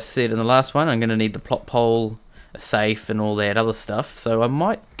 as I said in the last one, I'm going to need the plot pole, a safe, and all that other stuff. So I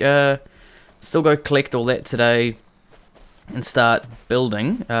might still go collect all that today and start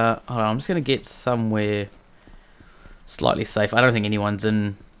building. Hold on, I'm just going to get somewhere slightly safe. I don't think anyone's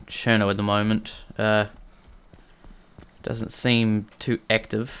in Cherno at the moment. Doesn't seem too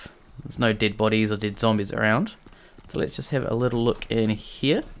active. There's no dead bodies or dead zombies around. So let's just have a little look in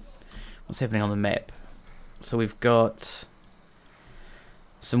here. What's happening on the map? So we've got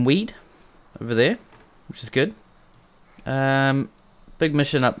some weed over there, which is good. Big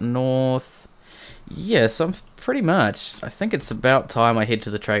mission up north. Yeah, so I'm pretty much. I think it's about time I head to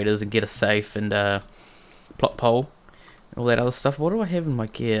the traders and get a safe and plot pole and all that other stuff. What do I have in my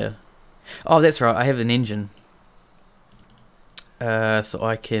gear? Oh, that's right. I have an engine. So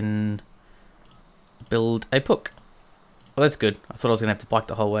I can build a puck. Well, that's good. I thought I was gonna have to bike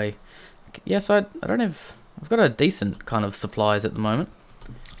the whole way. Yeah, so I don't have. I've got a decent kind of supplies at the moment.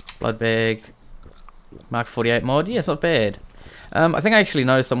 Blood bag, Mark 48 mod. Yeah, it's not bad. I think I actually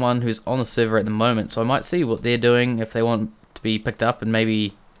know someone who's on the server at the moment, so I might see what they're doing if they want to be picked up, and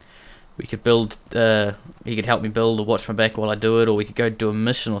maybe we could build. He could help me build or watch my back while I do it, or we could go do a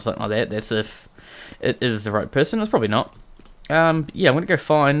mission or something like that. That's if it is the right person. It's probably not. Yeah, I'm gonna go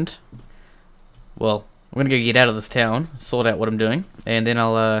find. Well, I'm gonna go get out of this town, sort out what I'm doing, and then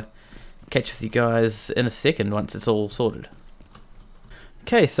I'll catch with you guys in a second once it's all sorted.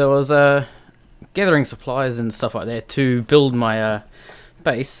 Okay, so I was gathering supplies and stuff like that to build my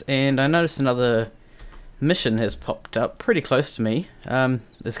base, and I noticed another mission has popped up pretty close to me.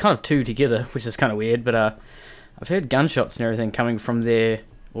 There's kind of two together, which is kind of weird, but I've heard gunshots and everything coming from there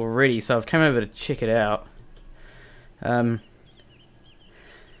already, so I've come over to check it out. Oh,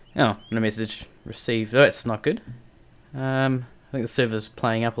 no message received. Oh, that's not good. I think the server's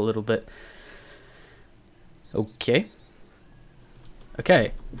playing up a little bit. Okay.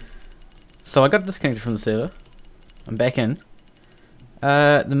 Okay. So I got disconnected from the server. I'm back in.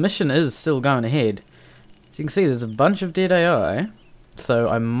 The mission is still going ahead. As you can see, there's a bunch of dead AI. So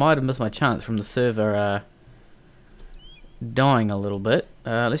I might have missed my chance from the server dying a little bit.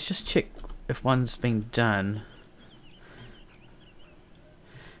 Let's just check if one's been done.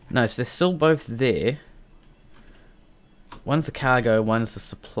 No, so they're still both there. One's the cargo, one's the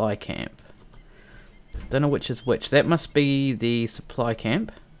supply camp. Don't know which is which. That must be the supply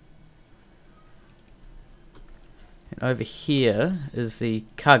camp. And over here is the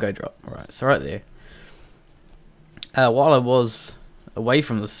cargo drop. Alright, so right there. While I was away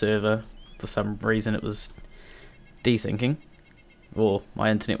from the server, for some reason it was desyncing. Or my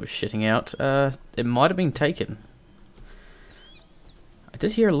internet was shitting out. It might have been taken. I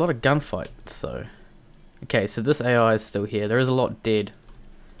did hear a lot of gunfights, so... Okay, so this AI is still here. There is a lot dead.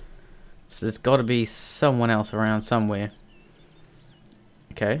 So there's got to be someone else around somewhere.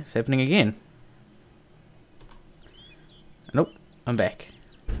 Okay, it's happening again. Nope, I'm back.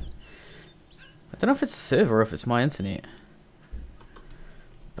 I don't know if it's the server or if it's my internet.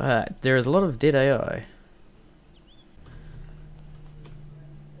 But there is a lot of dead AI.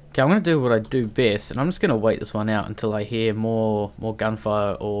 Okay, I'm going to do what I do best, and I'm just going to wait this one out until I hear more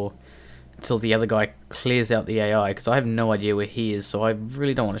gunfire, or until the other guy clears out the AI, because I have no idea where he is, so I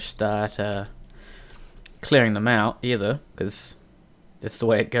really don't want to start clearing them out either, because that's the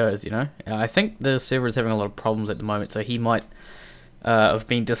way it goes, you know? I think the server is having a lot of problems at the moment, so he might have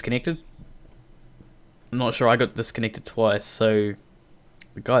been disconnected. I'm not sure, I got disconnected twice, so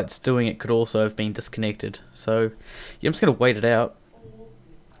the guy that's doing it could also have been disconnected. So yeah, I'm just going to wait it out.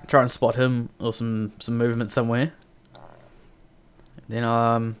 Try and spot him or some movement somewhere.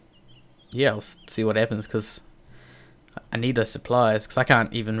 Then yeah, I'll see what happens, because I need those supplies, because I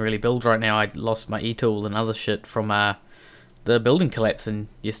can't even really build right now. I lost my e-tool and other shit from the building collapsing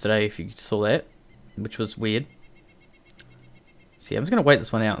yesterday, if you saw that, which was weird. So yeah, I'm just going to wait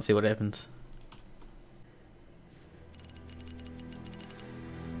this one out and see what happens.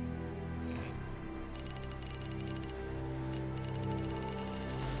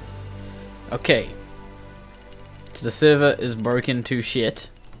 Okay, the server is broken to shit.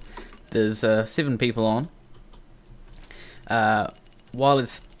 There's 7 people on. While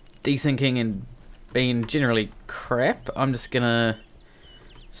it's desyncing and being generally crap, I'm just gonna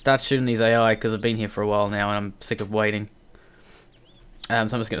start shooting these AI, because I've been here for a while now and I'm sick of waiting. So I'm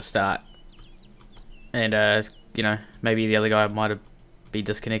just gonna start, and you know, maybe the other guy might be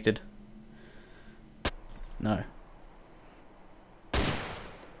disconnected. No.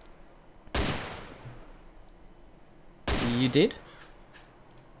 You did?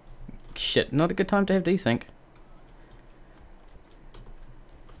 Shit, not a good time to have desync.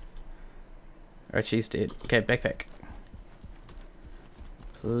 Alright, she's dead. Okay, backpack.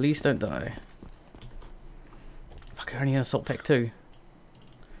 Please don't die. Fuck, I only had an assault pack too.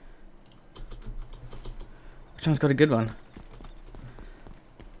 Which one's got a good one?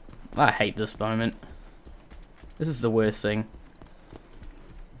 I hate this moment. This is the worst thing.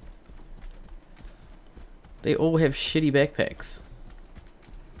 They all have shitty backpacks.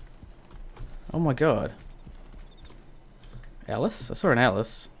 Oh my god. Alice? I saw an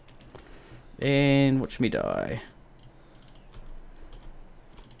Alice. And watch me die.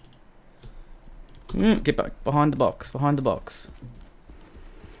 Get back behind the box, behind the box.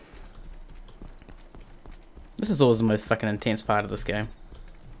 This is always the most fucking intense part of this game.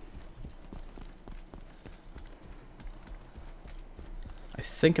 I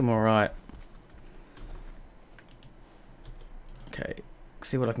think I'm alright. Okay,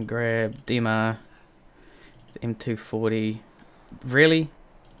 see what I can grab. DMR, M240. Really?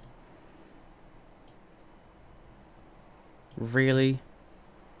 Really?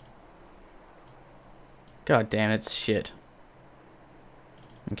 God damn, it's shit.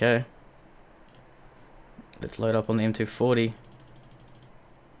 Okay. Let's load up on the M240.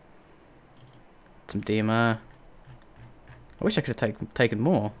 Some DMR. I wish I could have taken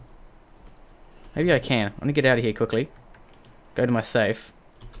more. Maybe I can. I'm gonna get out of here quickly. Go to my safe.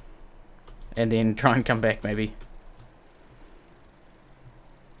 And then try and come back, maybe.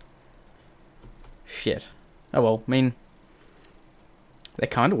 Shit. Oh well, I mean, that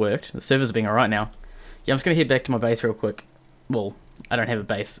kind of worked. The server's being alright now. Yeah, I'm just going to head back to my base real quick. Well, I don't have a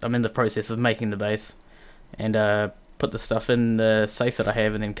base. I'm in the process of making the base. And put the stuff in the safe that I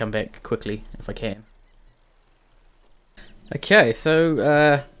have, and then come back quickly if I can. Okay,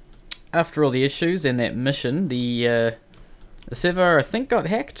 so after all the issues and that mission, the server, I think, got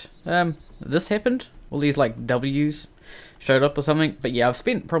hacked. This happened. All these like W's showed up or something. But yeah, I've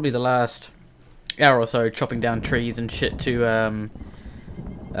spent probably the last hour or so chopping down trees and shit to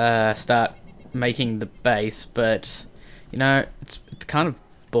start making the base. But you know, it's kind of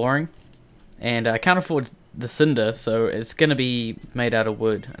boring, and I can't afford the cinder, so it's gonna be made out of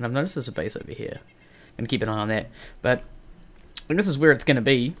wood. And I've noticed there's a base over here. I'm gonna keep an eye on that. But this is where it's gonna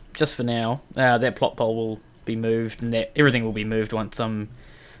be just for now. That plot pole will be moved, and that everything will be moved once I'm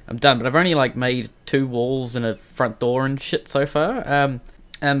done. But I've only like made 2 walls and a front door and shit so far.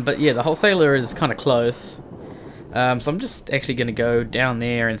 But yeah, the wholesaler is kind of close. So I'm just actually gonna go down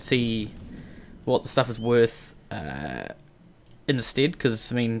there and see what the stuff is worth instead,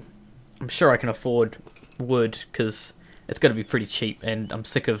 because I mean, I'm sure I can afford wood, because it's gonna be pretty cheap, and I'm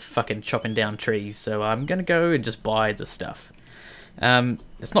sick of fucking chopping down trees. So I'm gonna go and just buy the stuff.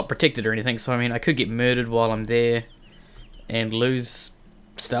 It's not protected or anything, so I mean, I could get murdered while I'm there and lose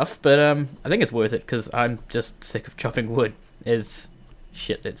stuff, but I think it's worth it, because I'm just sick of chopping wood.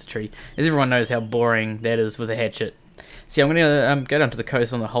 Shit, that's a tree. As everyone knows how boring that is with a hatchet. See, I'm gonna go down to the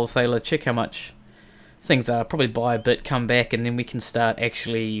coast on the wholesaler, check how much things are, probably buy a bit, come back, and then we can start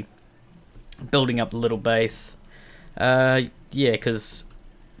actually building up the little base. Yeah, because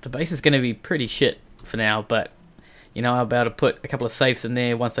the base is going to be pretty shit for now, but you know, I'm about to put a couple of safes in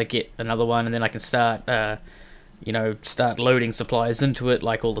there once I get another one, and then I can start, you know, start loading supplies into it,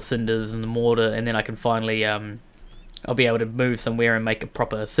 like all the cinders and the mortar, and then I can finally, I'll be able to move somewhere and make a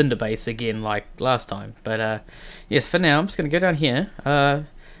proper cinder base again like last time. But yes, for now, I'm just going to go down here.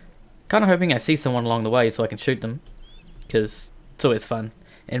 Kind of hoping I see someone along the way so I can shoot them, because it's always fun.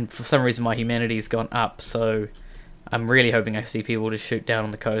 And for some reason my humanity's gone up, so I'm really hoping I see people to shoot down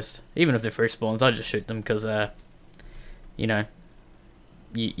on the coast. Even if they're first spawns, I just shoot them because, you know,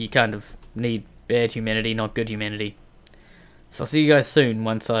 you kind of need bad humanity, not good humanity. So I'll see you guys soon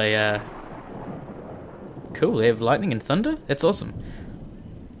once I, Cool, they have lightning and thunder? That's awesome.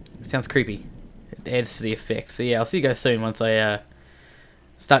 It sounds creepy. It adds to the effect. So yeah, I'll see you guys soon once I,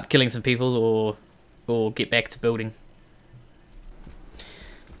 start killing some people or get back to building.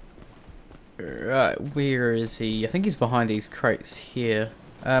 Right, where is he? I think he's behind these crates here.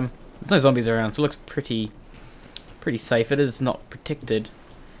 There's no zombies around, so it looks pretty safe. It is not protected.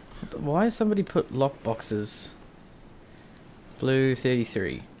 Why has somebody put lock boxes? Blue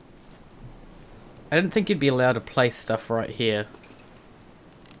 33. I didn't think you'd be allowed to place stuff right here.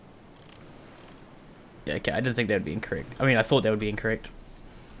 Yeah, okay, I didn't think that would be incorrect. I mean, I thought that would be incorrect.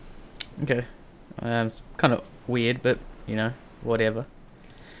 Okay. It's kind of weird, but, you know, whatever.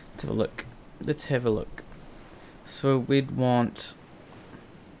 Let's have a look. Let's have a look. So we'd want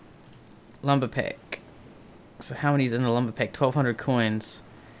lumber pack. So how many's in a lumber pack? 1,200 coins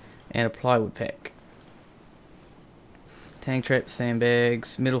and a plywood pack. Tang traps,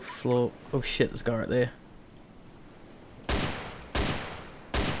 sandbags, middle floor. Oh shit, there's a guy right there.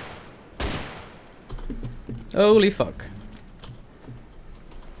 Holy fuck.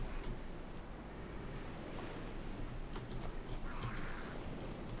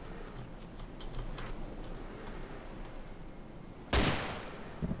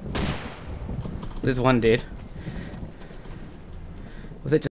 There's one dead.